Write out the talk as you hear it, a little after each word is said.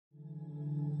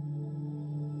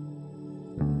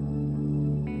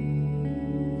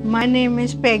My name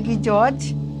is Peggy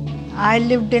George. I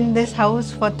lived in this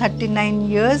house for 39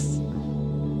 years.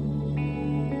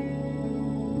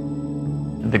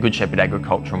 The Good Shepherd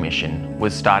Agricultural Mission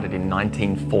was started in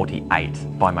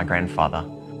 1948 by my grandfather.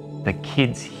 The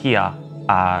kids here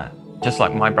are just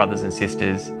like my brothers and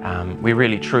sisters. We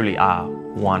really truly are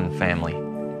one family.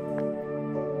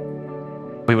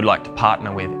 We would like to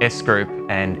partner with S Group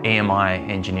and EMI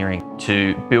Engineering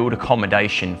to build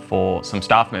accommodation for some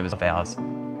staff members of ours.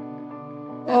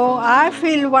 Oh, I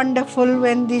feel wonderful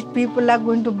when these people are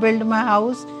going to build my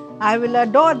house. I will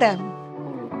adore them.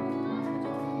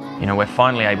 You know, we're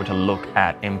finally able to look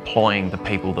at employing the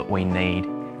people that we need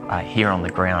here on the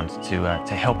ground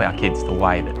to help our kids the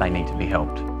way that they need to be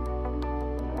helped.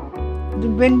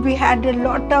 When we had a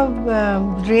lot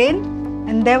of rain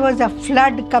and there was a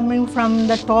flood coming from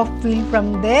the top field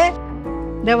from there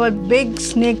was a big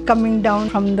snake coming down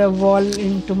from the wall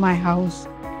into my house.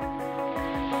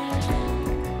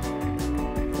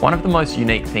 One of the most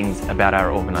unique things about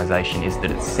our organisation is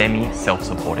that it's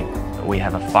semi-self-supporting. We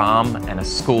have a farm and a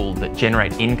school that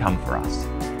generate income for us.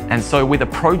 And so with a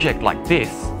project like this,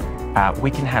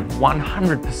 we can have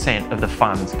 100% of the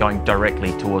funds going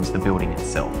directly towards the building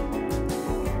itself.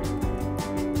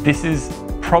 This is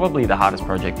probably the hardest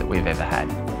project that we've ever had.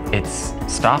 It's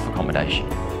staff accommodation,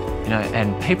 you know,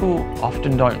 and people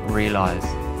often don't realise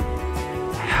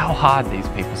how hard these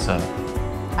people serve.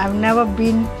 I've never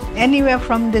been anywhere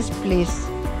from this place.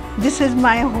 This is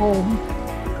my home.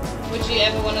 Would you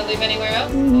ever want to live anywhere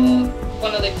else or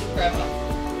want to live here forever?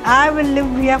 I will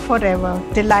live here forever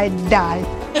till I die.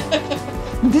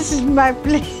 This is my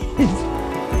place.